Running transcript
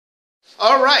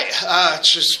All right,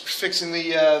 just fixing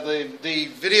the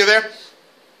video there.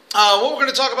 What we're going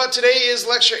to talk about today is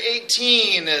Lecture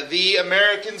 18, the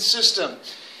American System.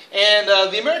 And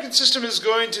the American system is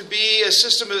going to be a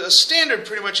system, a standard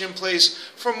pretty much in place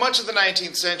for much of the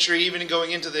 19th century, even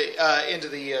going into the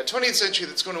 20th century,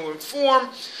 that's going to inform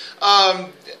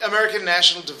American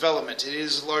national development. It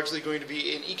is largely going to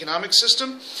be an economic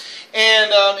system,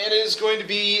 and it is going to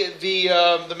be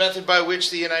the method by which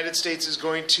the United States is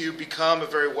going to become a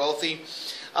very wealthy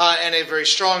and a very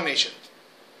strong nation.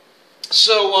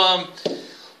 So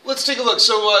let's take a look.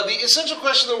 So the essential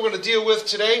question that we're going to deal with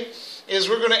today is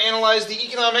we're going to analyze the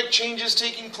economic changes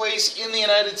taking place in the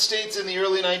United States in the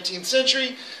early 19th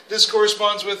century. This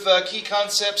corresponds with key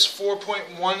concepts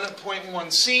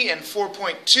 4.1.1c and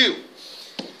 4.2.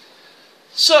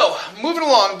 So, moving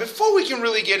along, before we can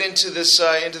really get into this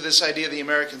idea of the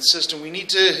American system, we need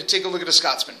to take a look at a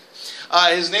Scotsman.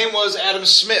 His name was Adam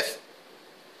Smith.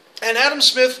 And Adam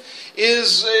Smith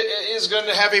is going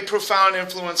to have a profound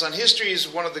influence on history. He's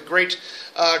one of the great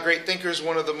thinkers,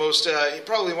 one of the most,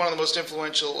 probably one of the most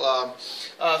influential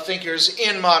thinkers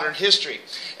in modern history.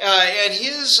 And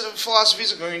his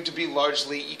philosophies are going to be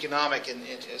largely economic,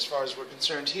 as far as we're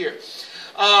concerned here.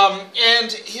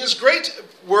 And his great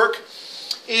work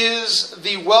is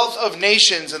The Wealth of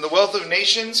Nations, and The Wealth of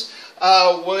Nations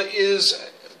is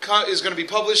going to be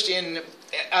published in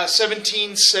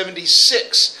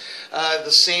 1776.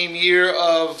 The same year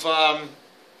of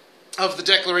the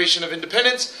Declaration of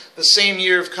Independence, the same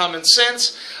year of Common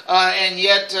Sense, and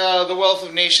yet The Wealth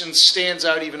of Nations stands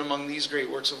out even among these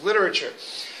great works of literature.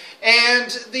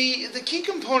 And the key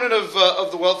component of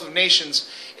The Wealth of Nations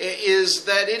is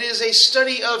that it is a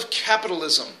study of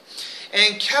capitalism.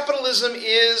 And capitalism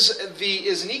is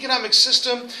an economic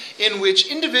system in which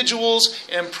individuals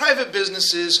and private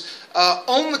businesses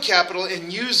own the capital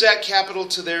and use that capital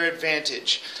to their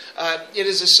advantage. It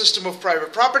is a system of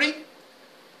private property.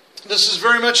 This is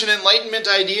very much an Enlightenment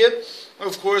idea.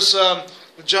 Of course,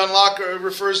 John Locke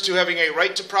refers to having a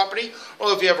right to property.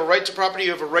 Well, if you have a right to property,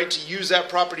 you have a right to use that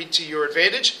property to your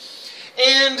advantage.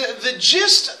 And the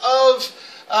gist of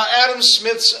Adam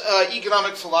Smith's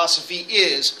economic philosophy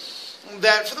is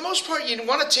that, for the most part, you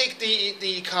want to take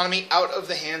the economy out of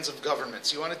the hands of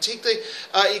governments. You want to take the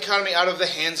economy out of the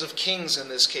hands of kings in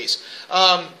this case.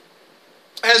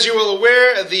 As you're well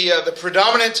aware, the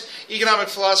predominant economic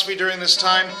philosophy during this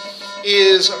time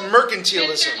is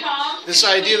mercantilism. This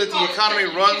idea that the economy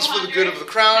runs for the good of the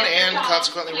crown and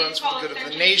consequently runs for the good of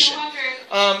the nation.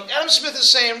 Adam Smith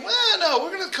is saying, well, no,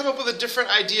 we're going to come up with a different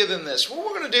idea than this. What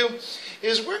we're going to do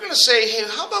is we're going to say, hey,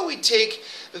 how about we take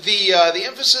the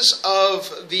emphasis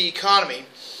of the economy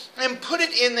and put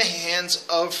it in the hands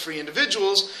of free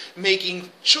individuals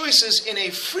making choices in a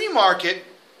free market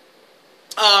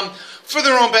for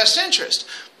their own best interest.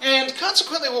 And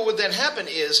consequently, what would then happen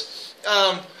is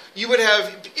you would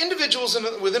have individuals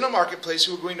within a marketplace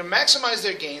who are going to maximize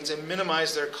their gains and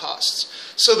minimize their costs.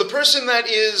 So the person that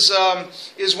is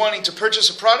wanting to purchase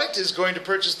a product is going to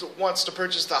wants to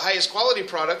purchase the highest quality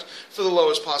product for the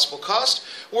lowest possible cost,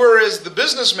 whereas the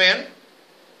businessman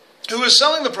who is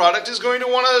selling the product is going to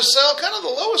want to sell kind of the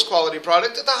lowest quality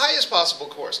product at the highest possible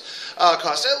cost,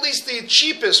 at least the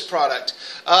cheapest product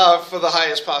for the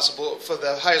highest possible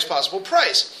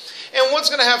price. And what's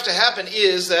going to have to happen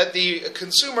is that the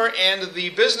consumer and the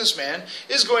businessman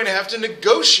is going to have to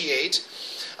negotiate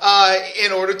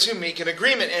in order to make an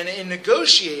agreement. And in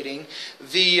negotiating,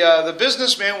 the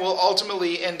businessman will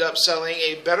ultimately end up selling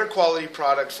a better quality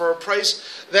product for a price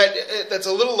that's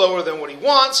a little lower than what he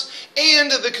wants, and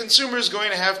the consumer is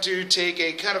going to have to take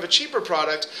a kind of a cheaper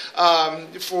product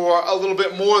for a little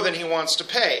bit more than he wants to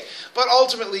pay. But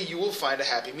ultimately, you will find a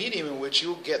happy medium in which you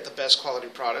will get the best quality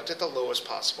product at the lowest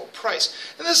possible price.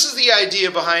 And this is the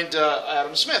idea behind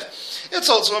Adam Smith. It's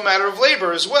also a matter of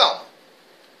labor as well.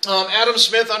 Adam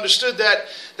Smith understood that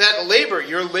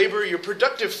your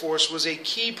productive force was a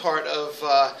key part of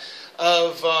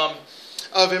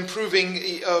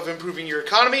improving your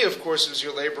economy. Of course, it was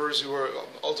your laborers who are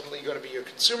ultimately going to be your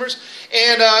consumers,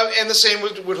 and the same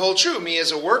would hold true. Me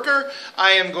as a worker,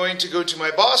 I am going to go to my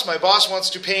boss. My boss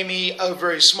wants to pay me a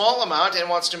very small amount and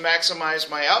wants to maximize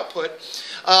my output.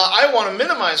 I want to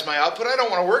minimize my output. I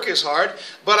don't want to work as hard,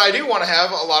 but I do want to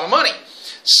have a lot of money.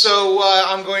 So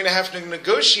I'm going to have to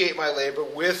negotiate my labor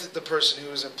with the person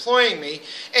who is employing me,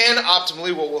 and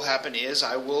optimally what will happen is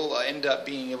I will end up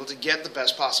being able to get the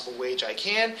best possible wage I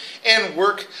can and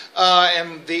work,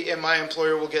 and my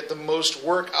employer will get the most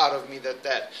work out of me that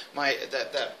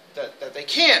they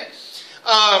can.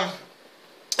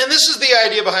 And this is the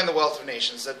idea behind the Wealth of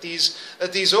Nations, that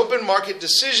these open market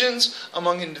decisions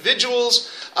among individuals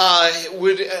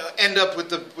would end up with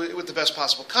the best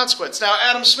possible consequence. Now,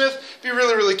 Adam Smith, be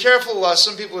really, really careful.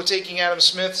 Some people are taking Adam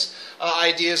Smith's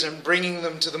ideas and bringing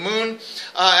them to the moon.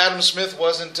 Adam Smith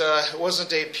wasn't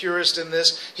a purist in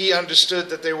this. He understood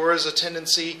that there was a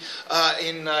tendency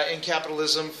in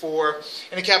capitalism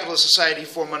in a capitalist society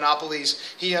for monopolies.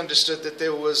 He understood that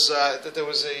there was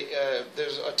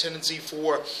a tendency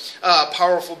for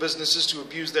powerful businesses to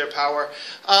abuse their power.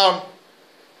 But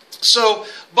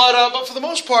for the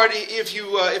most part, if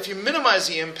you minimize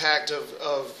the impact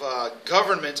of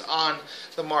government on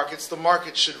the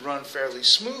markets should run fairly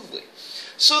smoothly.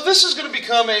 So this is going to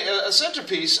become a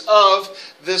centerpiece of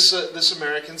this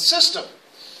American system.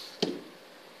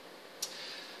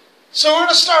 So we're going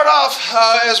to start off,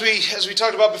 as we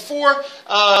talked about before,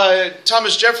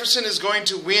 Thomas Jefferson is going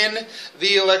to win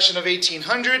the election of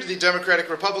 1800. The Democratic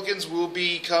Republicans will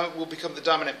become the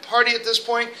dominant party at this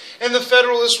point, and the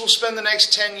Federalists will spend the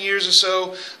next 10 years or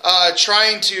so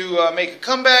trying to make a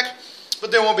comeback,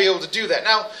 but they won't be able to do that.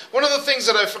 Now, one of the things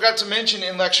that I forgot to mention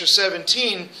in Lecture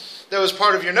 17, that was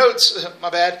part of your notes, my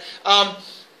bad,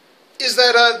 is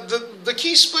that the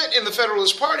key split in the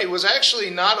Federalist Party was actually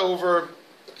not over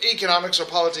economics or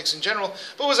politics in general,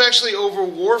 but was actually over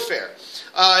warfare.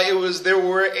 There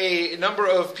were a number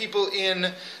of people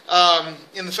in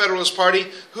the Federalist Party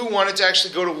who wanted to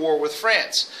actually go to war with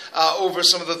France over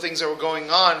some of the things that were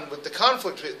going on with the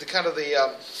conflict,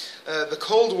 the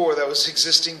Cold War that was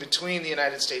existing between the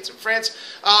United States and France.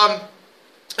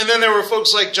 And then there were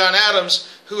folks like John Adams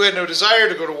who had no desire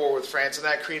to go to war with France, and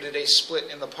that created a split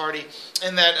in the party,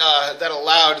 and that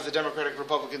allowed the Democratic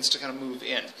Republicans to kind of move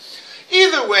in.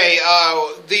 Either way,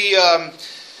 the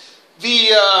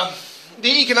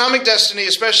economic destiny,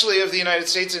 especially of the United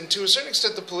States, and to a certain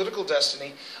extent the political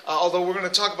destiny, although we're going to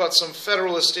talk about some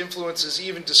Federalist influences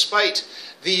even despite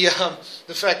the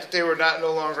fact that they were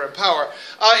no longer in power,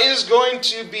 is going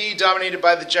to be dominated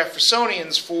by the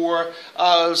Jeffersonians for,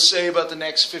 say, about the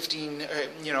next 15,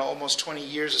 almost 20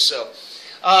 years or so.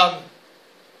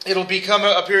 It'll become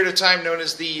a period of time known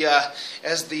as the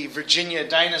Virginia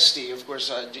dynasty. Of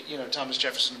course, Thomas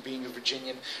Jefferson being a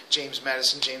Virginian, James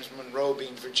Madison, James Monroe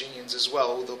being Virginians as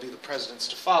well. They'll be the presidents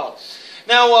to follow.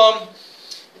 Now,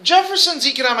 Jefferson's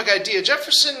economic idea.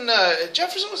 Jefferson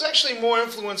was actually more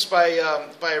influenced by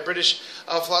a British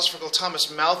philosopher called Thomas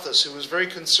Malthus, who was very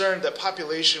concerned that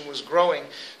population was growing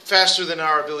faster than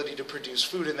our ability to produce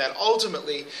food, and that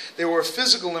ultimately there were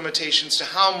physical limitations to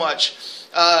how much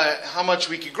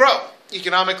we could grow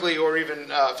economically or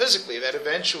even physically. That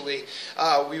eventually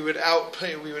we would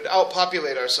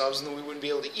outpopulate ourselves, and then we wouldn't be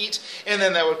able to eat, and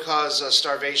then that would cause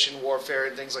starvation, warfare,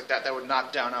 and things like that. That would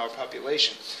knock down our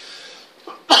population.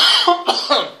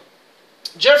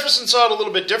 Jefferson saw it a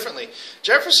little bit differently.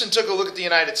 Jefferson took a look at the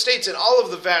United States and all of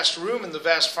the vast room and the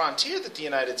vast frontier that the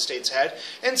United States had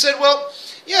and said, well,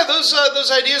 yeah, those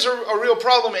ideas are a real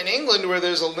problem in England where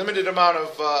there's a limited amount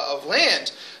of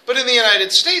land. But in the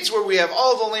United States, where we have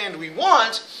all the land we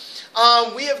want,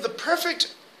 we have the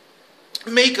perfect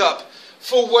makeup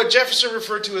for what Jefferson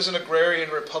referred to as an agrarian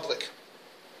republic.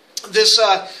 This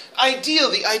the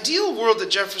ideal world that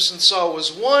Jefferson saw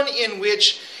was one in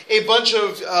which a bunch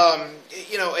of,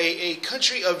 a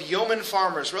country of yeoman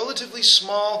farmers, relatively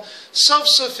small,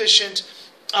 self-sufficient,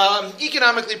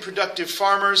 economically productive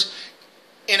farmers,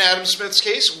 in Adam Smith's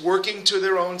case, working to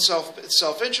their own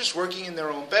self-interest, working in their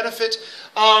own benefit,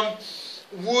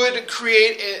 would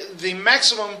create the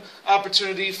maximum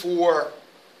opportunity for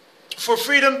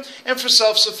freedom and for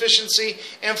self-sufficiency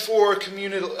and for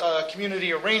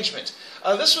community arrangement.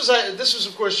 This was,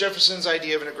 of course, Jefferson's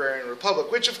idea of an agrarian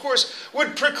republic, which, of course,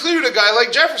 would preclude a guy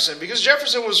like Jefferson, because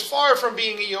Jefferson was far from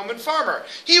being a yeoman farmer.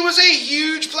 He was a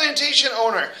huge plantation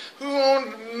owner who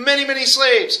owned many, many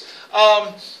slaves.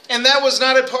 And that was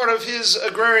not a part of his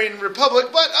agrarian republic,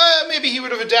 but maybe he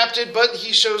would have adapted, but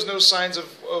he shows no signs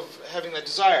of having that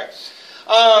desire.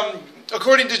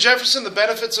 According to Jefferson, the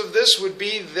benefits of this would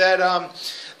be that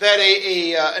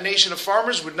a nation of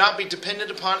farmers would not be dependent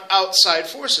upon outside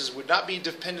forces, would not be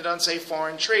dependent on, say,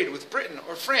 foreign trade with Britain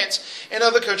or France and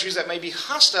other countries that may be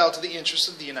hostile to the interests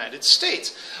of the United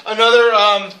States. Another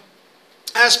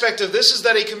aspect of this is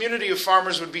that a community of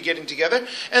farmers would be getting together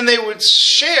and they would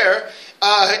share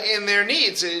in their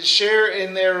needs, share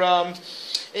in their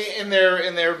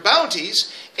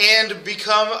bounties, and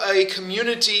become a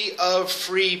community of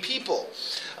free people.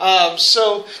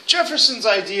 So Jefferson's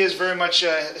idea is very much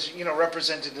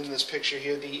represented in this picture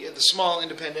here. The small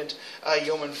independent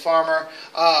yeoman farmer,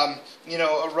 a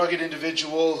rugged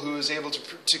individual who is able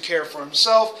to care for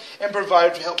himself and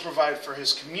help provide for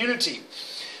his community.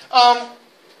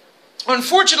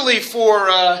 Unfortunately for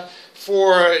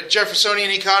Jeffersonian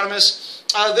economists,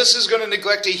 this is going to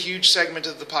neglect a huge segment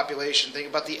of the population. Think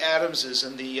about the Adamses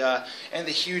and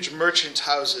the huge merchant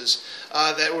houses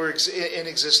that were in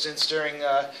existence during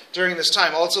this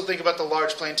time. Also think about the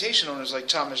large plantation owners like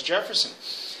Thomas Jefferson.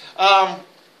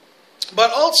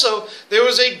 But also, there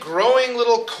was a growing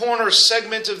little corner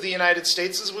segment of the United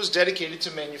States that was dedicated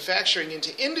to manufacturing and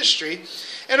to industry.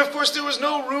 And of course, there was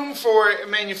no room for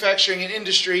manufacturing and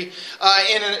industry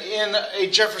in a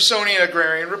Jeffersonian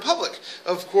agrarian republic.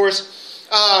 Of course,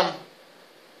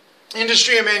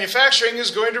 industry and manufacturing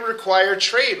is going to require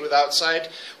trade with outside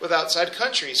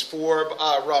countries for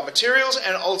raw materials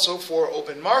and also for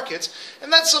open markets.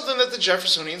 And that's something that the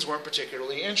Jeffersonians weren't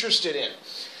particularly interested in.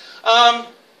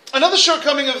 Another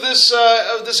shortcoming of this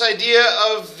idea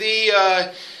of the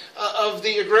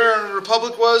agrarian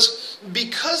republic was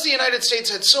because the United States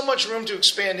had so much room to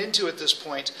expand into at this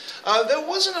point, there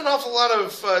wasn't an awful lot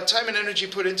of time and energy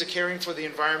put into caring for the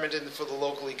environment and for the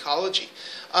local ecology,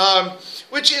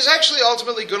 which is actually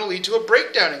ultimately going to lead to a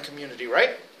breakdown in community,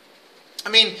 right? I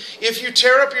mean, if you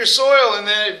tear up your soil and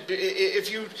then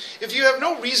if you have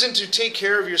no reason to take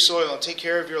care of your soil and take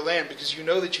care of your land because you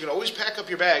know that you can always pack up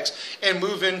your bags and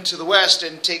move into the West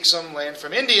and take some land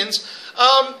from Indians,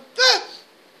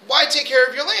 why take care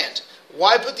of your land?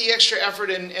 Why put the extra effort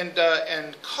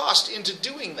and cost into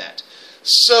doing that?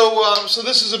 So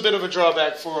this is a bit of a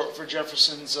drawback for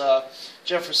Jefferson's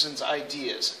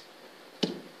ideas.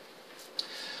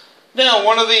 Now,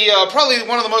 probably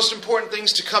one of the most important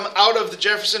things to come out of the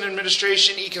Jefferson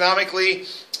administration economically,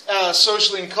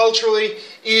 socially, and culturally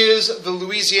is the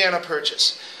Louisiana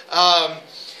Purchase.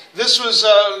 This was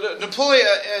Napoleon.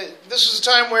 This was a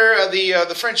time where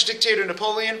the French dictator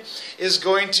Napoleon is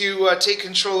going to take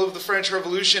control of the French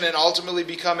Revolution and ultimately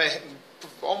become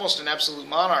almost an absolute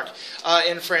monarch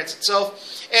in France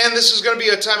itself. And this is going to be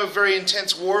a time of very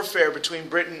intense warfare between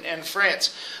Britain and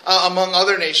France, among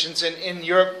other nations in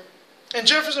Europe. And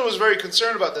Jefferson was very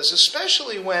concerned about this,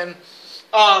 especially when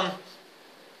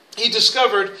he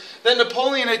discovered that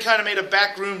Napoleon had kind of made a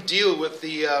backroom deal with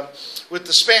the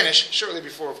Spanish, shortly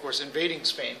before, of course, invading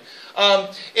Spain,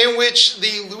 in which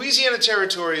the Louisiana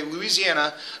territory,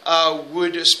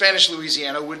 Spanish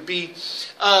Louisiana, would be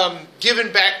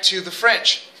given back to the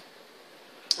French.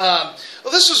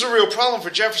 Well, this was a real problem for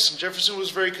Jefferson. Jefferson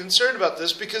was very concerned about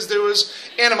this because there was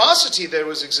animosity that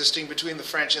was existing between the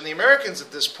French and the Americans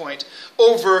at this point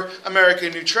over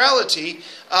American neutrality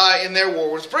in their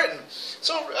war with Britain.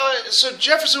 So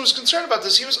Jefferson was concerned about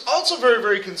this. He was also very,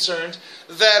 very concerned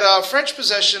that French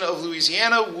possession of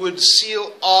Louisiana would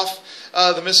seal off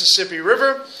the Mississippi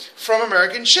River from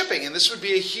American shipping, and this would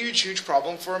be a huge, huge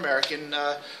problem for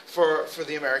for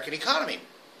the American economy.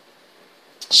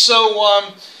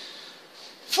 So,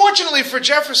 fortunately for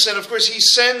Jefferson, of course, he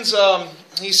sends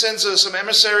some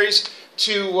emissaries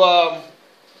to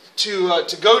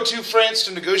go to France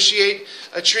to negotiate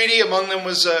a treaty. Among them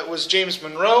was James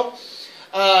Monroe,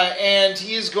 and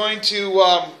he's going to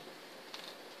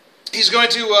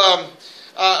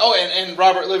and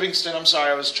Robert Livingston. I'm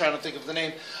sorry, I was trying to think of the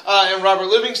name. And Robert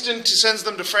Livingston sends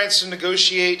them to France to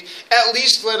negotiate. At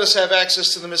least let us have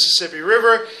access to the Mississippi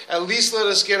River. At least let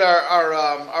us get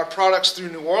our products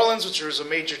through New Orleans, which is a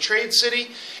major trade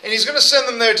city. And he's going to send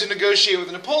them there to negotiate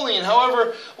with Napoleon.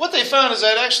 However, what they found is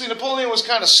that actually Napoleon was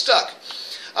kind of stuck.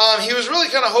 He was really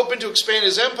kind of hoping to expand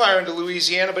his empire into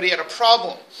Louisiana, but he had a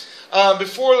problem.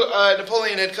 Before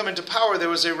Napoleon had come into power, there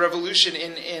was a revolution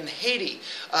in Haiti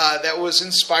that was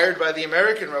inspired by the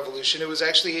American Revolution. It was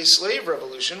actually a slave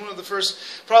revolution, one of the first,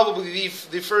 probably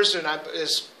the first, and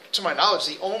to my knowledge,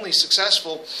 the only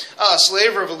successful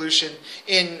slave revolution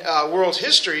in world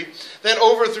history that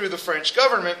overthrew the French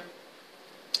government.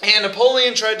 And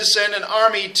Napoleon tried to send an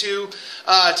army to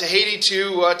Haiti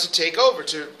to take over,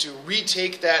 to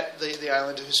retake the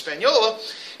island of Hispaniola,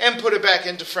 and put it back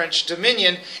into French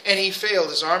dominion, and he failed.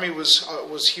 His army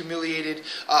was humiliated,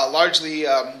 largely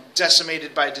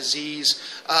decimated by disease,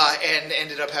 and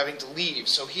ended up having to leave.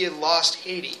 So he had lost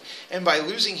Haiti, and by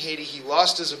losing Haiti, he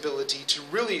lost his ability to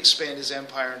really expand his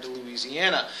empire into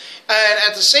Louisiana. And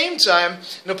at the same time,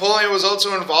 Napoleon was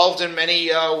also involved in many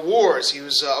wars. He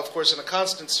was, of course, in a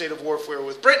constant state of warfare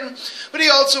with Britain, but he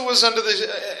also was under the,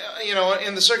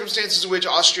 in the circumstances in which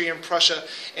Austria and Prussia,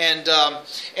 and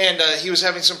he was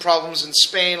having some some problems in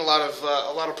Spain, a lot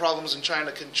of problems in trying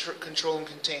to control and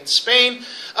contain Spain.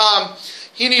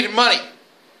 He needed money.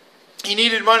 He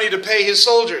needed money to pay his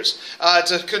soldiers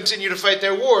to continue to fight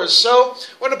their wars. So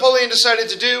what Napoleon decided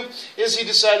to do is he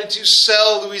decided to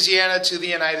sell Louisiana to the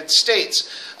United States.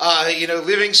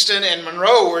 Livingston and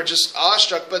Monroe were just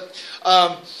awestruck, but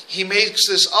he makes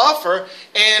this offer,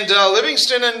 and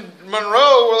Livingston and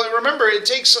Monroe, well, remember, it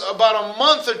takes about a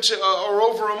month or two, or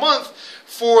over a month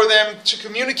for them to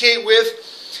communicate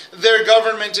with their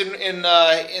government in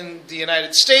the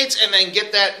United States and then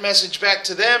get that message back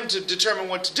to them to determine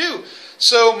what to do.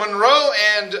 So Monroe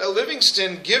and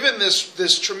Livingston, given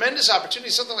this tremendous opportunity,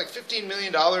 something like $15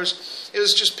 million, it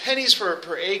was just pennies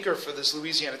per acre for this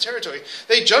Louisiana territory,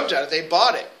 they jumped at it, they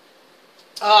bought it.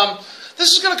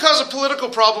 This is going to cause a political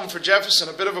problem for Jefferson,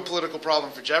 a bit of a political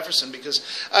problem for Jefferson, because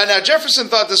now Jefferson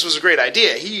thought this was a great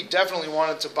idea. He definitely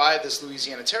wanted to buy this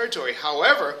Louisiana territory.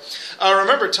 However,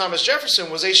 remember, Thomas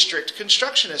Jefferson was a strict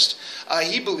constructionist.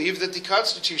 He believed that the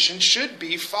Constitution should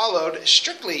be followed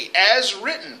strictly as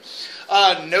written.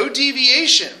 No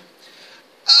deviation.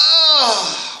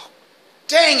 Oh,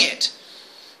 dang it.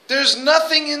 There's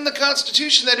nothing in the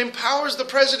Constitution that empowers the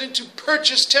president to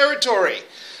purchase territory.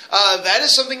 That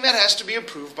is something that has to be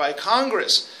approved by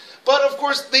Congress. But, of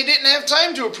course, they didn't have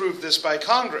time to approve this by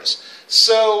Congress.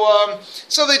 So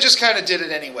they just kind of did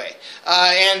it anyway.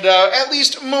 At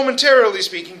least momentarily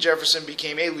speaking, Jefferson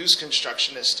became a loose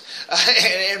constructionist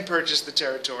and purchased the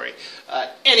territory.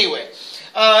 Anyway,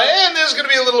 and there's going to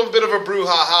be a little bit of a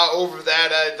brouhaha over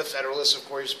that. The Federalists, of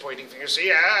course, pointing fingers, say,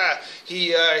 yeah,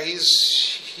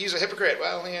 he's a hypocrite.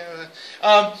 Well, yeah.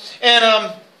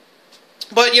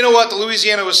 But you know what? The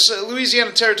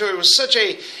Louisiana territory was such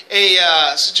a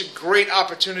great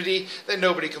opportunity that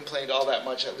nobody complained all that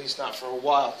much, at least not for a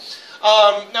while.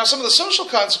 Now, some of the social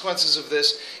consequences of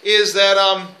this is that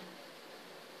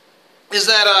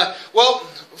well,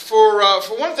 for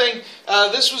one thing,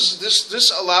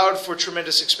 this allowed for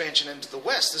tremendous expansion into the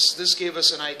West. This gave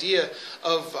us an idea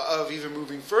of even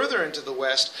moving further into the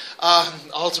West,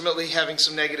 ultimately having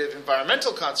some negative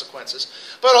environmental consequences.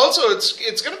 But also,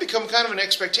 it's going to become kind of an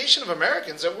expectation of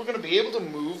Americans that we're going to be able to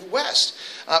move west.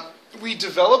 We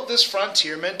developed this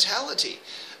frontier mentality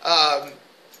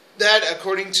that,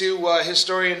 according to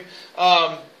historian.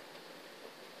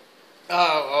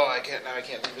 I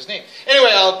can't think of his name.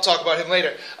 Anyway, I'll talk about him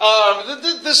later.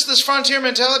 This frontier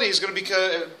mentality is going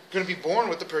to be born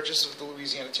with the purchase of the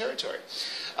Louisiana territory.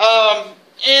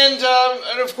 And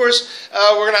of course,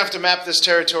 we're going to have to map this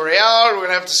territory out. We're going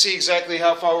to have to see exactly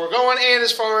how far we're going. And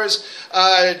as far as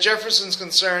Jefferson's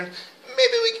concerned,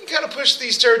 maybe we can kind of push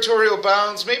these territorial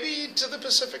bounds maybe to the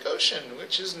Pacific Ocean,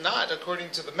 which is not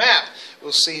according to the map.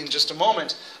 We'll see in just a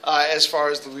moment as far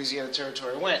as the Louisiana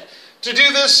territory went. To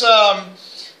do this,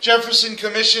 Jefferson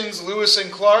commissions Lewis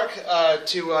and Clark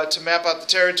to map out the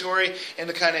territory and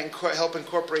to kind of help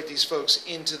incorporate these folks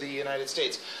into the United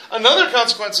States. Another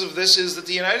consequence of this is that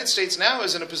the United States now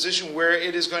is in a position where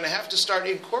it is going to have to start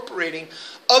incorporating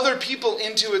other people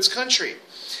into its country.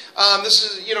 This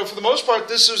is, for the most part,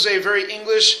 this was a very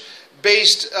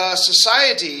English-based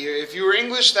society. If you were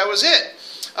English, that was it.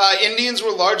 Indians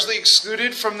were largely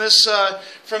excluded from this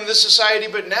society,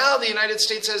 but now the United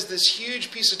States has this huge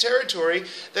piece of territory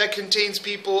that contains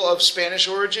people of Spanish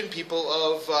origin, people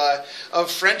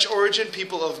of French origin,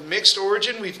 people of mixed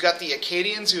origin. We've got the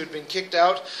Acadians who had been kicked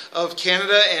out of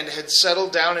Canada and had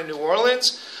settled down in New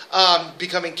Orleans,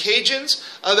 becoming Cajuns.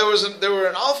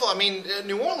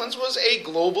 New Orleans was a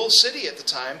global city at the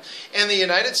time, and the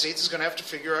United States is going to have to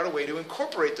figure out a way to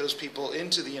incorporate those people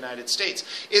into the United States.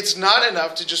 It's not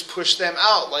enough to just push them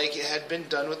out like it had been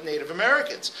done with Native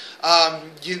Americans.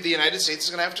 The United States is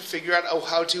going to have to figure out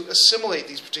how to assimilate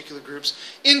these particular groups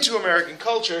into American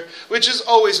culture, which is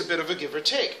always a bit of a give or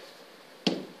take.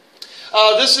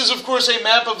 This is, of course, a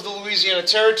map of the Louisiana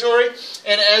Territory,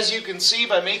 and as you can see,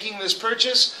 by making this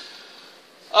purchase,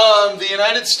 the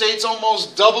United States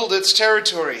almost doubled its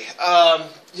territory.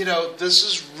 This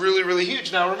is really, really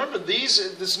huge. Now, remember,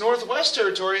 this Northwest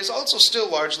Territory is also still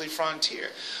largely frontier.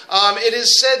 It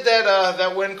is said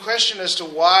that when questioned as to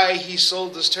why he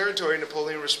sold this territory,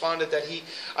 Napoleon responded that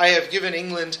I have given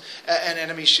England an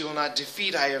enemy she will not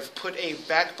defeat. I have put a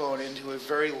backbone into a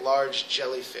very large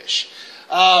jellyfish.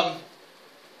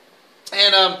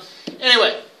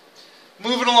 Anyway,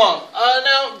 moving along.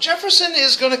 Now, Jefferson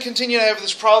is going to continue to have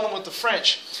this problem with the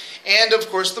French. And, of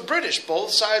course, the British.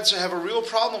 Both sides have a real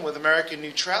problem with American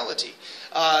neutrality.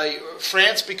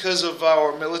 France, because of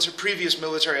our previous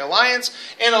military alliance,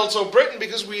 and also Britain,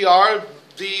 because we are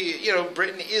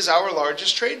Britain is our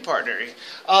largest trade partner,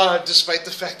 despite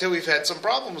the fact that we've had some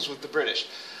problems with the British.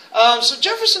 So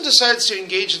Jefferson decides to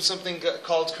engage in something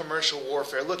called commercial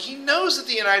warfare. Look, he knows that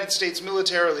the United States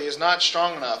militarily is not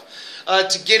strong enough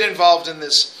to get involved in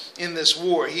this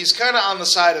war. He's kind of on the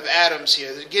side of Adams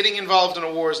here. Getting involved in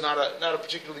a war is not a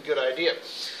particularly good idea.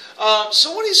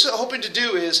 So what he's hoping to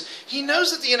do is, he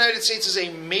knows that the United States is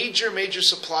a major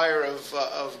supplier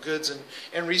of goods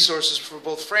and resources for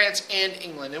both France and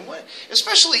England, and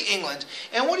especially England.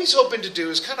 And what he's hoping to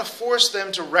do is kind of force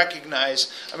them to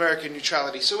recognize American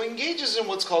neutrality. So he engages in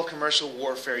what's called commercial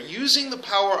warfare, using the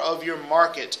power of your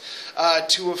market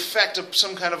to effect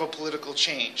some kind of a political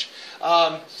change.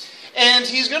 And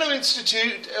he's going to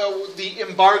institute the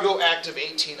Embargo Act of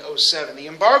 1807. The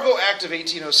Embargo Act of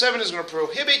 1807 is going to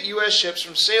prohibit U.S. ships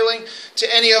from sailing to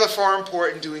any other foreign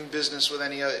port and doing business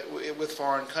with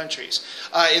foreign countries.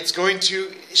 It's going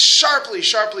to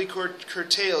sharply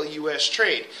curtail U.S.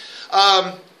 trade.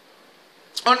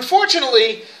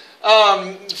 Unfortunately,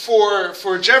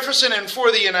 for Jefferson and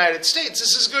for the United States,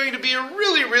 this is going to be a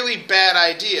really bad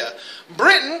idea.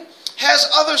 Britain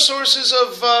has other sources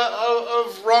of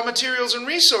raw materials and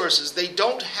resources. They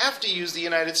don't have to use the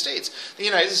United States. The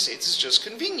United States is just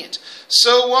convenient.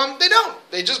 So they don't.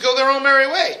 They just go their own merry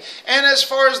way. And as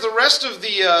far as the rest of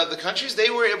the countries, they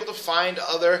were able to find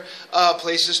other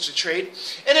places to trade.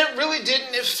 And it really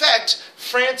didn't affect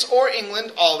France or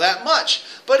England all that much.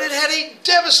 But it had a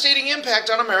devastating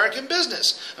impact on American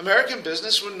business. American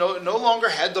business no longer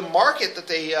had the market that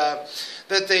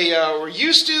they were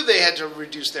used to. They had to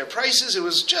reduce their prices. It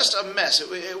was just a mess.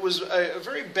 It was a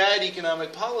very bad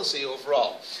economic policy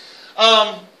overall.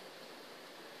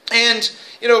 And,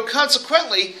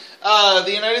 consequently,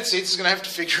 the United States is going to have to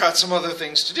figure out some other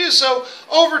things to do. So,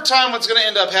 over time, what's going to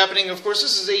end up happening, of course,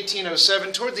 this is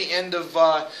 1807, toward the end of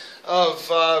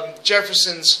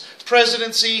Jefferson's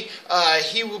presidency.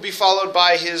 He will be followed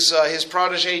by his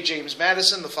protege, James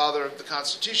Madison, the father of the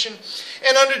Constitution.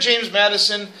 And under James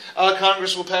Madison,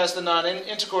 Congress will pass the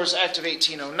Non-Intercourse Act of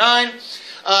 1809.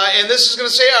 And this is going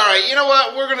to say, all right, you know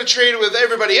what, we're going to trade with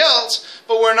everybody else,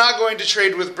 but we're not going to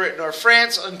trade with Britain or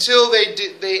France until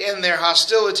they end their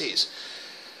hostilities.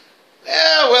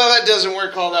 Well, that doesn't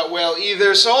work all that well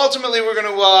either. So ultimately, we're going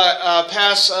to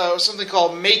pass something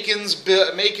called Macon's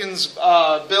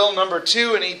Bill number 2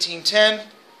 in 1810.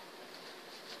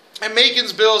 And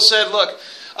Macon's bill said, look,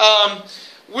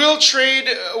 we'll trade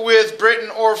with Britain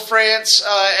or France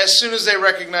as soon as they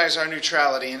recognize our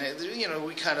neutrality. And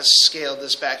we kind of scaled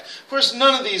this back. Of course,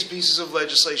 none of these pieces of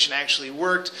legislation actually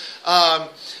worked,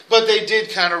 but they did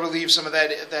kind of relieve some of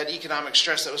that economic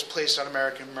stress that was placed on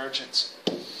American merchants.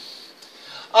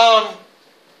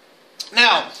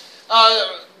 Now,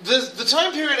 the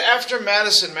time period after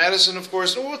Madison, of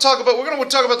course, we're going to talk about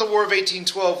the War of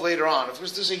 1812 later on. Of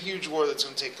course, there's a huge war that's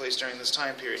going to take place during this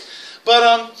time period.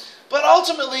 But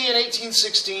ultimately, in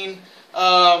 1816,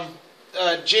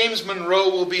 James Monroe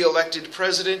will be elected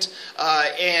president,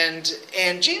 and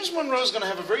James Monroe is going to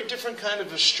have a very different kind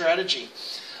of a strategy.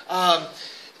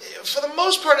 For the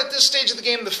most part, at this stage of the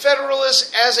game, the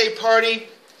Federalists, as a party,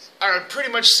 are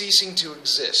pretty much ceasing to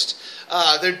exist.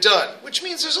 They're done, which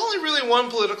means there's only really one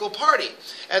political party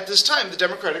at this time, the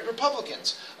Democratic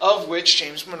Republicans, of which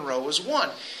James Monroe was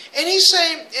one. And he's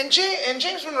saying, and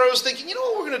James Monroe is thinking, you know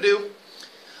what we're going to do?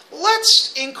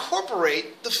 Let's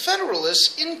incorporate the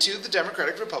Federalists into the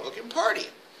Democratic Republican Party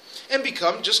and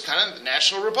become just kind of the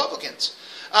national Republicans.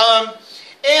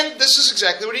 And this is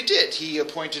exactly what he did. He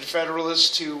appointed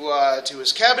Federalists to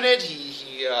his cabinet.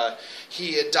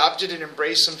 He adopted and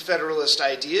embraced some Federalist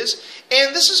ideas,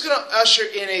 and this is going to usher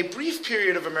in a brief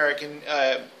period of American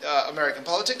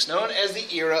politics known as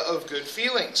the era of good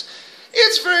feelings.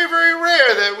 It's very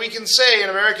rare that we can say in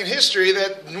American history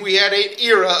that we had an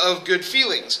era of good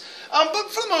feelings, but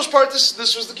for the most part,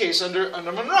 this was the case under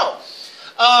Monroe.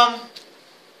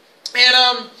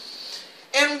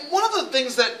 And one of the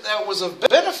things that was of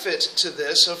benefit to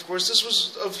this, of course, this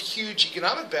was of huge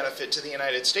economic benefit to the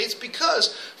United States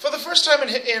because for the first time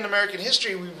in American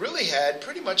history, we really had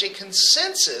pretty much a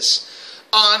consensus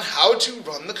on how to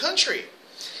run the country.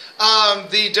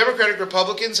 The Democratic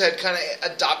Republicans had kind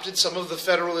of adopted some of the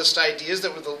Federalist ideas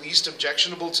that were the least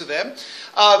objectionable to them.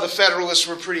 The Federalists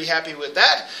were pretty happy with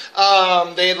that.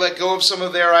 They had let go of some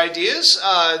of their ideas.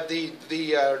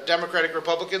 The Democratic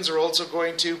Republicans are also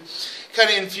going to kind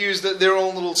of infuse their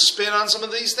own little spin on some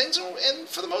of these things. And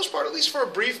for the most part, at least for a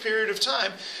brief period of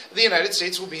time, the United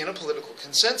States will be in a political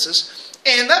consensus.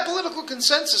 And that political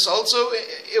consensus also,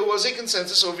 it was a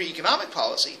consensus over economic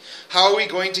policy. How are we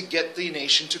going to get the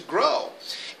nation to grow?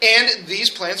 And these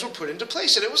plans were put into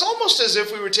place. And it was almost as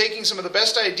if we were taking some of the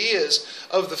best ideas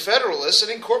of the Federalists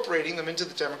and incorporating them into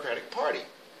the Democratic Party.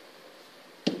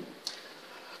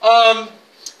 And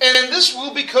this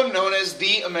will become known as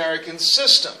the American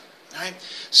system. Right?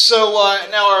 So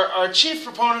now our chief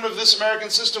proponent of this American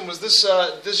system was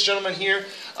this gentleman here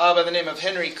by the name of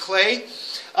Henry Clay.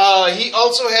 He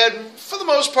also had, for the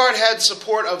most part, had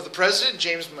support of the president,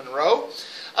 James Monroe.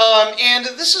 And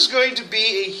this is going to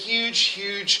be a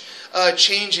huge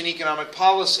change in economic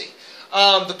policy.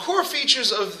 The core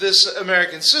features of this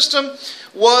American system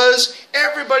was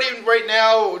everybody right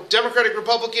now, Democratic,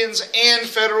 Republicans, and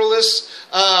Federalists,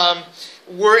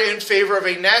 were in favor of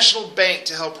a national bank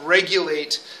to help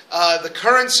regulate the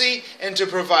currency and to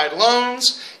provide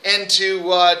loans and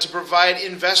to provide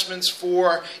investments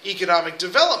for economic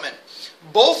development.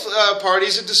 Both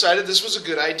parties had decided this was a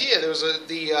good idea. There was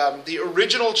the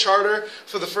original charter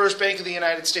for the first Bank of the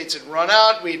United States had run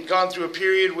out. We'd gone through a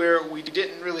period where we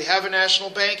didn't really have a national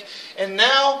bank, and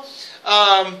now,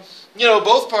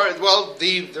 both parties. Well,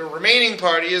 the remaining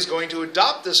party is going to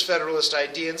adopt this Federalist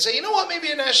idea and say, you know what, maybe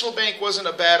a national bank wasn't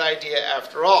a bad idea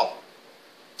after all.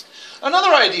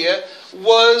 Another idea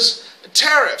was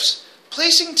tariffs.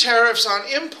 Placing tariffs on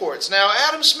imports. Now,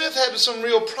 Adam Smith had some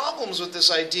real problems with this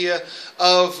idea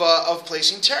of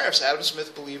placing tariffs. Adam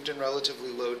Smith believed in relatively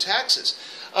low taxes.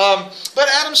 But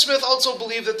Adam Smith also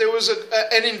believed that there was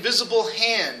an invisible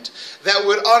hand that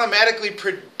would automatically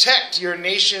protect your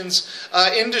nation's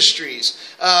industries,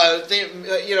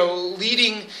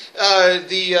 leading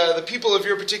the people of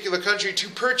your particular country to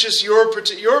purchase your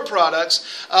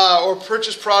products or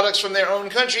purchase products from their own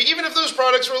country, even if those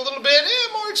products were a little bit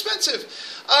more expensive.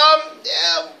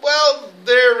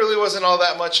 There really wasn't all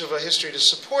that much of a history to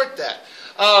support that.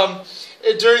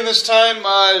 During this time,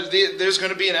 there's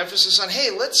going to be an emphasis on, hey,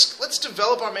 let's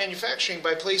develop our manufacturing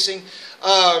by placing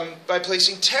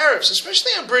tariffs,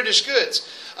 especially on British goods.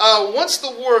 Once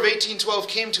the War of 1812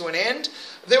 came to an end,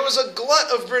 there was a glut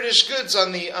of British goods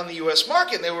on the U.S.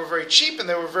 market. And they were very cheap, and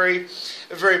they were very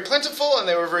plentiful, and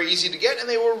they were very easy to get, and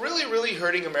they were really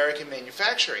hurting American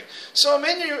manufacturing. So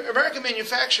American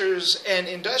manufacturers and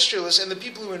industrialists and the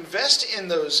people who invest in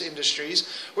those industries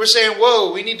were saying,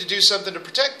 whoa, we need to do something to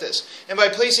protect this. And by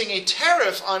placing a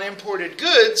tariff on imported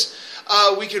goods,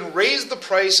 we can raise the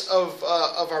price of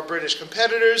our British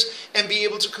competitors and be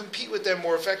able to compete with them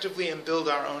more effectively and build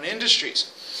our own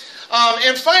industries.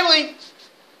 And finally,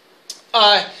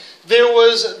 there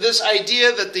was this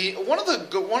idea that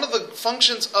one of the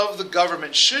functions of the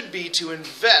government should be to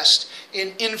invest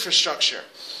in infrastructure,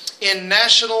 in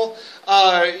national,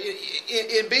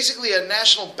 in basically a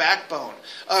national backbone,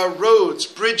 roads,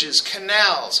 bridges,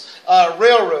 canals,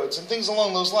 railroads, and things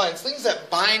along those lines, things that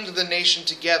bind the nation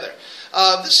together.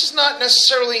 This is not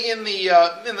necessarily in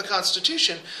the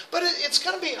Constitution, but it's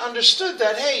going to be understood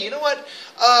that, hey, you know what,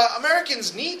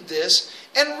 Americans need this,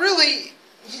 and really,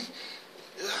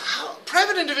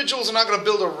 private individuals are not going to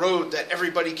build a road that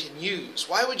everybody can use.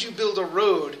 Why would you build a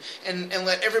road and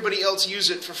let everybody else use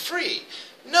it for free?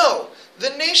 No, the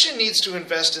nation needs to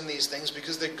invest in these things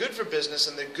because they're good for business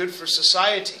and they're good for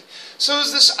society. So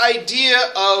is this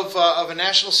idea of a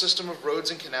national system of roads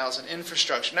and canals and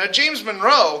infrastructure. Now, James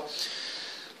Monroe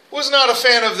was not a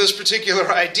fan of this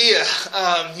particular idea.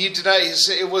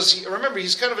 Remember,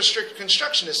 he's kind of a strict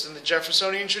constructionist in the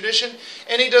Jeffersonian tradition,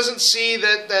 and he doesn't see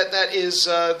that is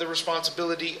the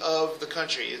responsibility of the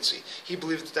country. He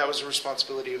believed that was the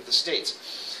responsibility of the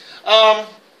states.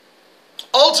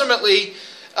 Ultimately,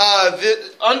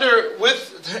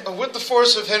 with the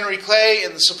force of Henry Clay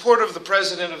and the support of the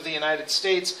President of the United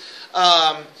States,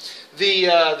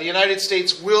 the United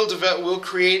States will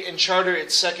create and charter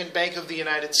its second Bank of the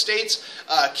United States,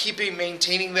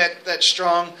 maintaining that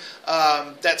strong,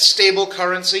 that stable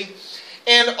currency,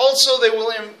 and also they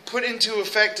will put into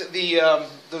effect the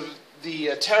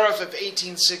tariff of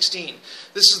 1816.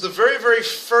 This is the very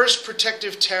first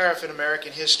protective tariff in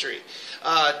American history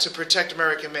to protect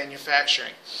American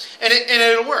manufacturing, and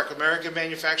it'll work. American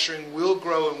manufacturing will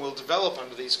grow and will develop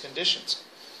under these conditions.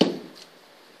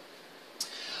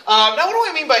 Now, what do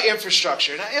I mean by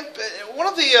infrastructure? Now,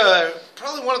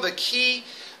 probably one of the key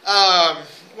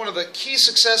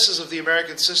successes of the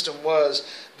American system was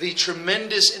the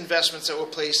tremendous investments that were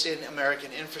placed in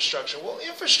American infrastructure. Well,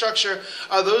 infrastructure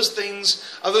are those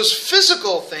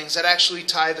physical things that actually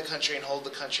tie the country and hold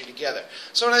the country together.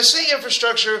 So when I say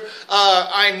infrastructure,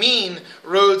 I mean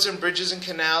roads and bridges and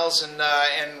canals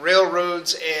and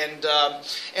railroads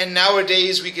and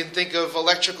nowadays we can think of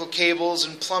electrical cables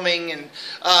and plumbing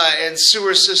and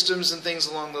sewer systems and things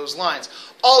along those lines.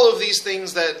 All of these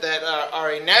things that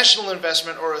are a national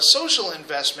investment or a social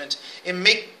investment in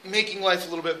making life a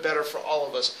little bit better for all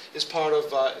of us is part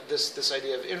of this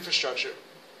idea of infrastructure.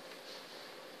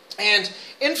 And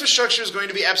infrastructure is going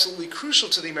to be absolutely crucial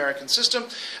to the American system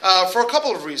for a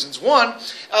couple of reasons. One,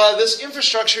 this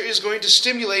infrastructure is going to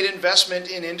stimulate investment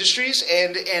in industries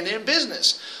and in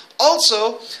business.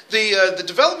 Also, the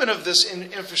development of this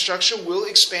infrastructure will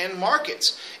expand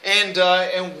markets and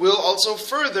will also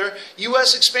further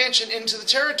U.S. expansion into the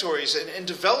territories and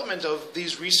development of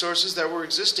these resources that were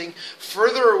existing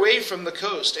further away from the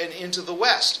coast and into the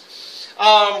West.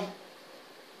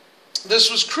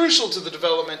 This was crucial to the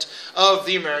development of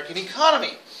the American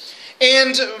economy.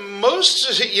 And most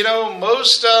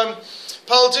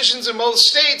politicians in most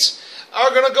states are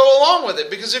going to go along with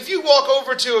it. Because if you walk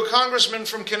over to a congressman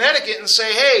from Connecticut and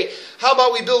say, hey, how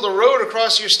about we build a road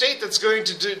across your state that's going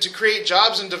to create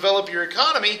jobs and develop your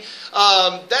economy,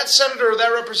 that senator or that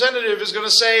representative is going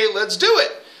to say, let's do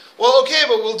it. Well, okay,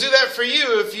 but we'll do that for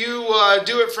you if you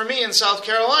do it for me in South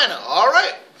Carolina. All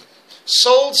right.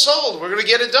 Sold. We're going to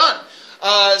get it done.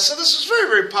 So this was very,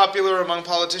 very popular among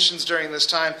politicians during this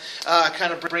time,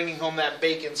 kind of bringing home that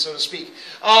bacon, so to speak.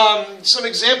 Some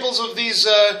examples of these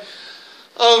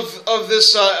of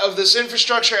this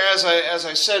infrastructure, as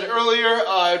I said earlier,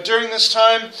 during this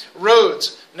time,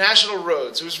 roads. National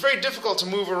roads. It was very difficult to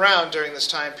move around during this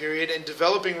time period, and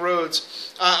developing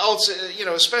roads, also,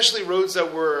 especially roads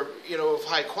that were, of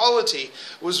high quality,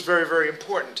 was very, very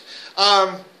important.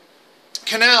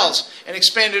 Canals and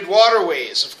expanded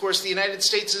waterways. Of course, the United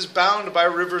States is bound by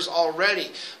rivers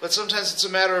already, but sometimes it's a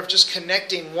matter of just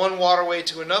connecting one waterway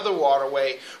to another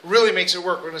waterway. Really makes it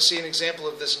work. We're going to see an example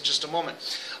of this in just a moment.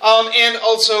 And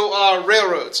also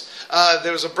railroads.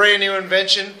 There was a brand new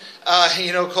invention,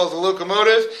 called the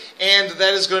locomotive, and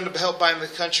that is going to help bind the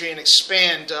country and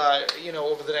expand,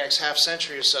 over the next half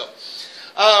century or so.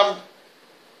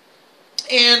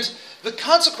 And the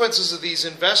consequences of these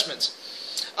investments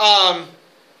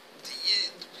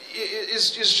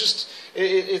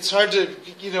it's hard to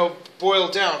boil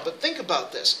down. But think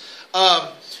about this.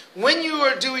 When you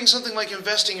are doing something like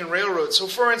investing in railroads, so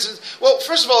for instance, well,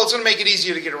 first of all, it's going to make it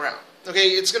easier to get around. Okay,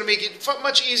 it's going to make it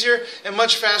much easier and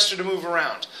much faster to move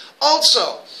around.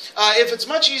 Also, if it's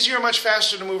much easier and much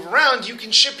faster to move around, you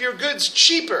can ship your goods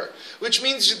cheaper, which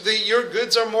means that your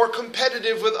goods are more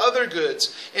competitive with other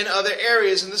goods in other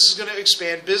areas, and this is going to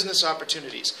expand business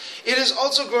opportunities. It is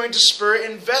also going to spur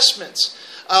investments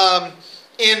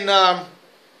in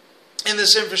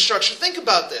this infrastructure. Think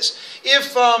about this.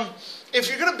 If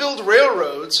you're going to build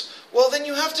railroads, well, then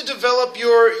you have to develop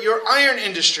your iron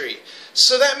industry.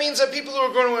 So that means that people who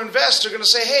are going to invest are going to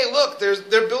say, hey, look,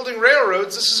 they're building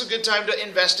railroads. This is a good time to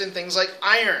invest in things like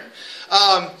iron.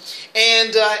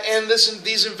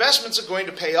 These investments are going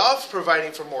to pay off,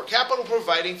 providing for more capital,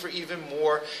 providing for even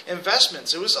more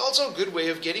investments. It was also a good way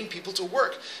of getting people to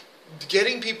work,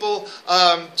 getting people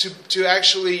to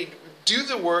actually do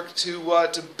the work to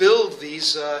build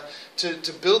these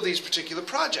particular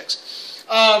projects.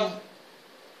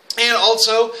 And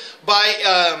also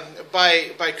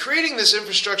by creating this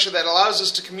infrastructure that allows us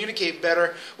to communicate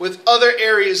better with other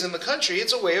areas in the country,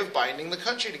 it's a way of binding the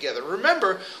country together.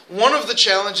 Remember, one of the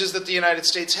challenges that the United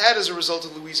States had as a result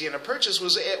of Louisiana Purchase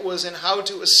was in how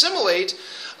to assimilate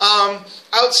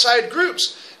outside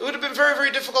groups. It would have been very,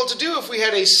 very difficult to do if we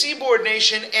had a seaboard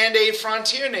nation and a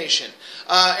frontier nation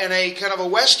and a kind of a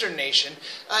western nation.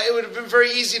 It would have been very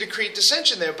easy to create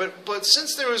dissension there. But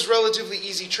since there was relatively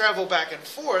easy travel back and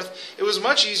forth, it was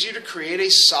much easier to create a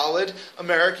solid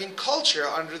American culture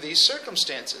under these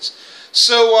circumstances.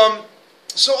 So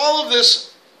all of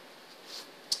this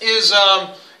is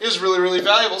really, really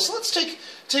valuable. So let's take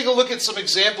a look at some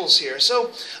examples here. So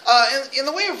in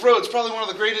the way of roads, probably one of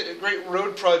the great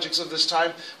road projects of this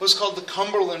time was called the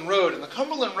Cumberland Road. And the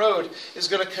Cumberland Road is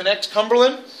going to connect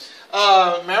Cumberland,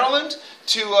 Maryland,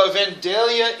 to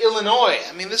Vandalia, Illinois.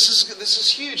 I mean, this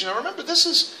is huge. Now remember,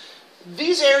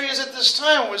 these areas at this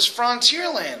time was frontier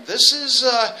land. This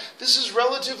is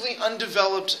relatively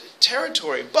undeveloped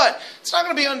territory, but it's not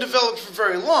going to be undeveloped for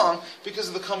very long because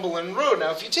of the Cumberland Road.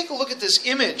 Now, if you take a look at this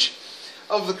image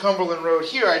of the Cumberland Road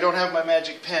here, I don't have my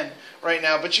magic pen right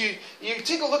now, but you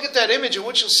take a look at that image, and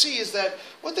what you'll see is that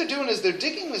what they're doing is they're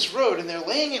digging this road and they're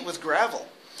laying it with gravel,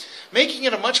 making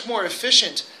it a much more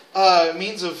efficient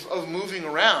means of moving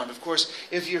around. Of course,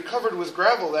 if you're covered with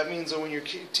gravel, that means that when you're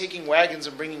taking wagons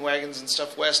and bringing wagons and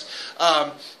stuff west,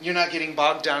 you're not getting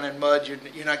bogged down in mud.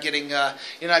 You're not getting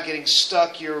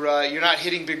stuck. You're not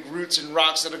hitting big roots and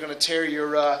rocks that are going to tear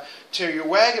your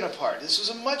wagon apart. This is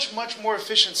a much, much more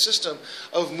efficient system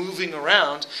of moving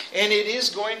around, and it is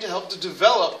going to help to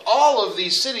develop all of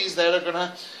these cities that are going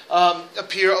to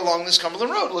appear along this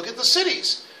Cumberland Road. Look at the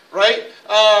cities, right?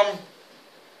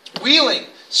 Wheeling,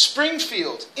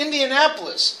 Springfield,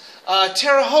 Indianapolis,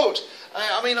 Terre Haute,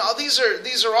 I mean, these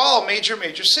are all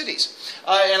major cities,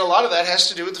 and a lot of that has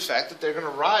to do with the fact that they're going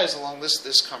to rise along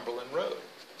this Cumberland Road.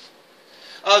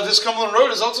 This Cumberland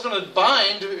Road is also going to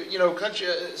bind,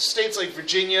 states like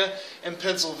Virginia and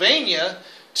Pennsylvania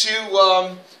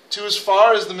to as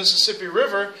far as the Mississippi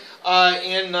River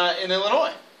in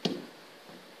Illinois.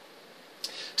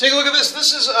 Take a look at this.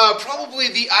 This is probably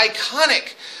the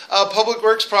iconic public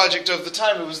works project of the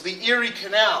time. It was the Erie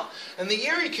Canal, and the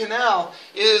Erie Canal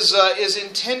is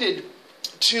intended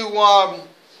to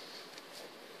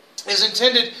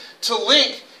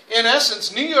link, in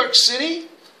essence, New York City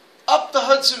up the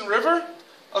Hudson River,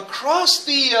 across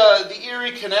the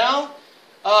Erie Canal,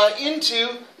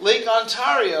 into Lake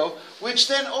Ontario, which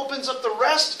then opens up the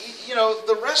rest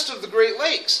of the Great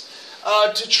Lakes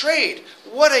to trade.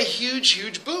 What a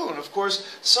huge boon! Of course,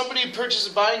 somebody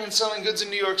buying and selling goods in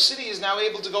New York City is now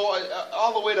able to go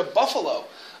all the way to Buffalo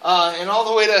and all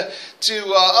the way to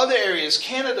other areas,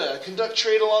 Canada, conduct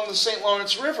trade along the St.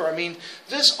 Lawrence River. I mean,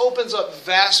 this opens up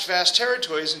vast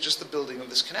territories in just the building of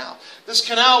this canal. This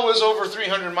canal was over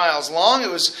 300 miles long.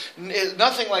 It was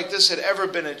nothing like this had ever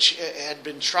been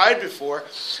tried before.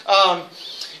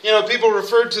 People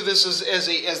referred to this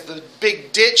as the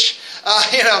big ditch.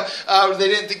 They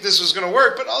didn't think this was going to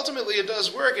work, but ultimately it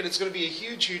does work, and it's going to be a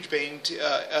huge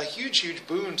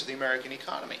boon to the American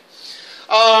economy.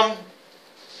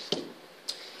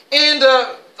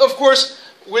 Of course,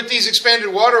 with these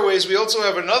expanded waterways, we also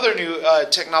have another new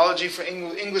technology for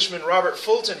Englishman Robert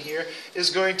Fulton here is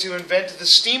going to invent the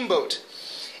steamboat.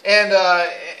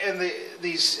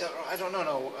 These I don't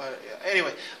know.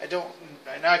 Anyway, I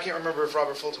can't remember if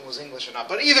Robert Fulton was English or not.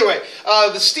 But either way,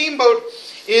 the steamboat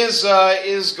is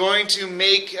going to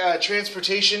make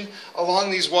transportation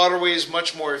along these waterways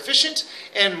much more efficient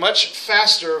and much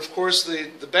faster. Of course,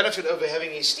 the benefit of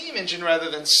having a steam engine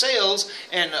rather than sails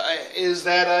is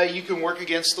that you can work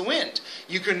against the wind.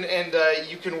 You can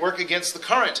work against the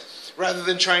current, rather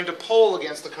than trying to pole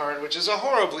against the current, which is a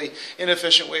horribly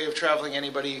inefficient way of traveling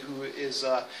anybody who is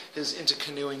into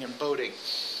canoeing and boating.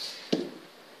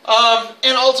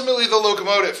 And ultimately, the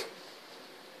locomotive.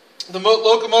 The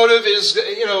locomotive is,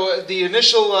 the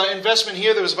initial investment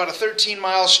here. There was about a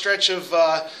 13-mile stretch of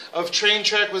train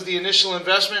track was the initial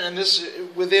investment, and this,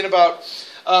 within about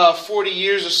 40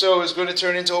 years or so, is going to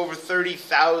turn into over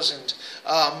 30,000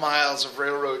 miles of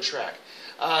railroad track.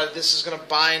 This is going to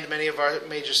bind many of our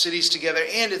major cities together,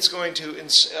 and it's going to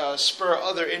spur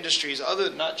other industries,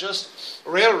 not just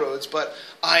railroads, but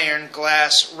iron,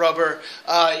 glass, rubber,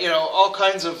 all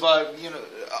kinds of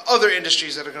other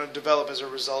industries that are going to develop as a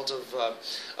result of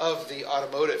the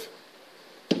automotive.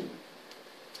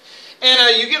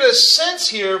 And you get a sense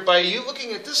here by you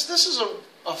looking at this. This is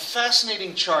a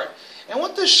fascinating chart, and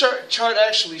what this chart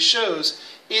actually shows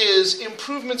is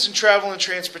improvements in travel and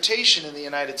transportation in the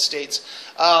United States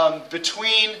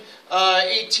between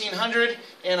 1800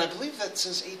 and I believe that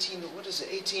says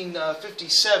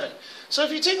 1857. So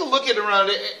if you take a look at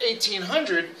around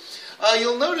 1800,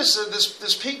 you'll notice that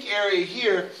this pink area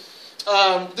here,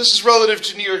 this is relative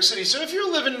to New York City. So if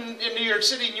you're living in New York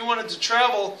City and you wanted to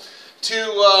travel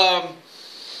to,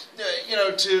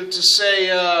 to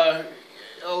say,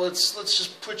 let's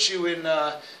just put you in,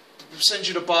 send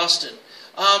you to Boston.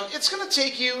 It's going to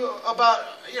take you about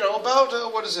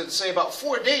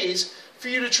 4 days for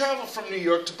you to travel from New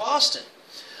York to Boston.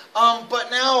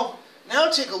 But now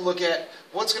take a look at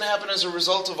what's going to happen as a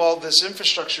result of all this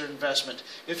infrastructure investment.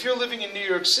 If you're living in New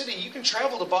York City, you can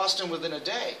travel to Boston within a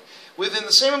day. Within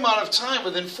the same amount of time,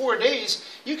 within 4 days,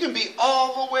 you can be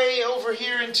all the way over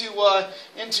here into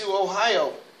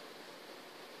Ohio.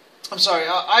 I'm sorry,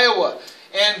 Iowa,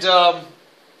 and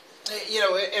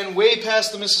and way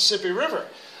past the Mississippi River.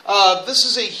 This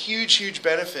is a huge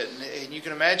benefit, and you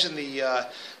can imagine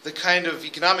the kind of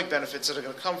economic benefits that are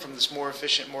going to come from this more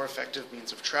efficient, more effective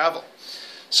means of travel.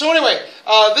 So anyway,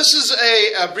 this is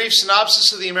a brief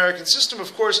synopsis of the American system.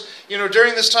 Of course,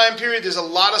 during this time period, there's a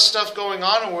lot of stuff going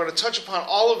on, and we're going to touch upon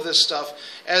all of this stuff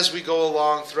as we go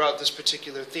along throughout this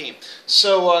particular theme.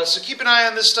 So keep an eye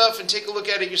on this stuff and take a look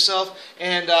at it yourself,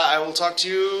 and I will talk to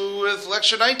you with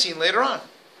Lecture 19 later on.